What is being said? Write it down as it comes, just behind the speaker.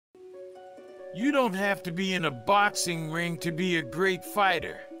You don't have to be in a boxing ring to be a great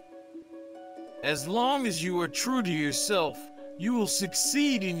fighter. As long as you are true to yourself, you will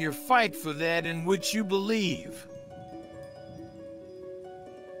succeed in your fight for that in which you believe.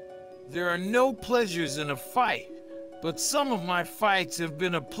 There are no pleasures in a fight, but some of my fights have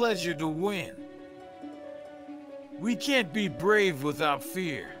been a pleasure to win. We can't be brave without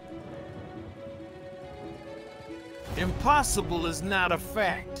fear. Impossible is not a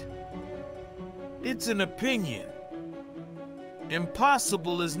fact. It's an opinion.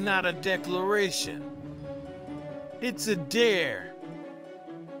 Impossible is not a declaration. It's a dare.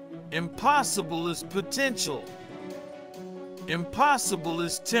 Impossible is potential. Impossible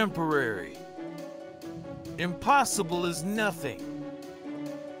is temporary. Impossible is nothing.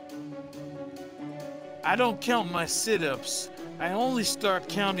 I don't count my sit-ups. I only start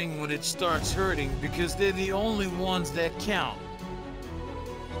counting when it starts hurting because they're the only ones that count.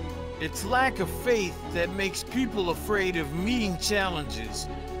 It's lack of faith that makes people afraid of meeting challenges,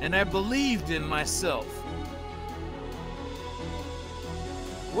 and I believed in myself.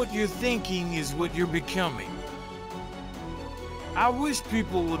 What you're thinking is what you're becoming. I wish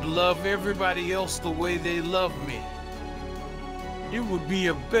people would love everybody else the way they love me. It would be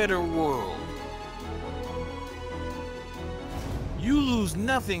a better world. You lose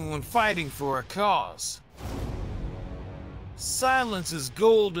nothing when fighting for a cause. Silence is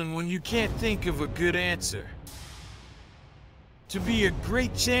golden when you can't think of a good answer. To be a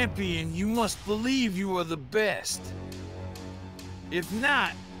great champion, you must believe you are the best. If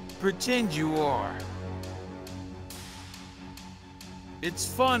not, pretend you are. It's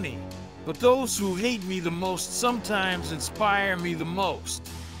funny, but those who hate me the most sometimes inspire me the most.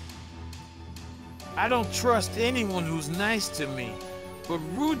 I don't trust anyone who's nice to me, but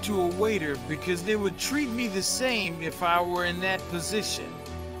rude to a waiter because they would treat me the same if I were in that position.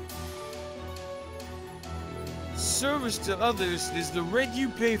 Service to others is the rent you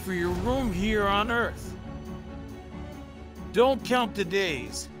pay for your room here on earth. Don't count the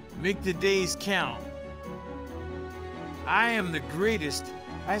days, make the days count. I am the greatest.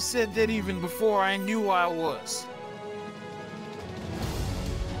 I said that even before I knew I was.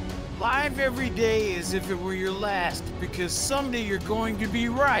 Live every day as if it were your last, because someday you're going to be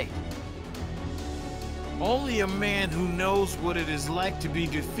right. Only a man who knows what it is like to be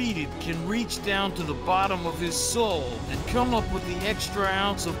defeated can reach down to the bottom of his soul and come up with the extra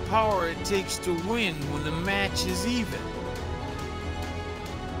ounce of power it takes to win when the match is even.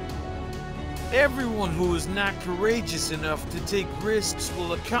 Everyone who is not courageous enough to take risks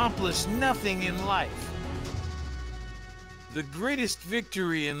will accomplish nothing in life. The greatest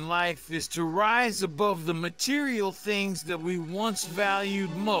victory in life is to rise above the material things that we once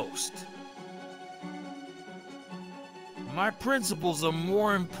valued most. My principles are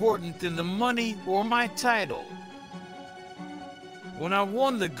more important than the money or my title. When I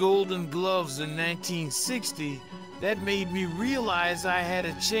won the Golden Gloves in 1960, that made me realize I had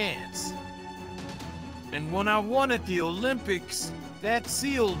a chance. And when I won at the Olympics, that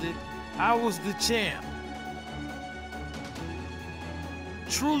sealed it. I was the champ.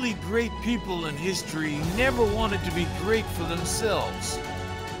 Truly great people in history never wanted to be great for themselves.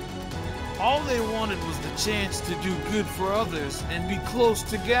 All they wanted was the chance to do good for others and be close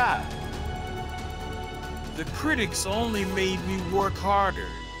to God. The critics only made me work harder.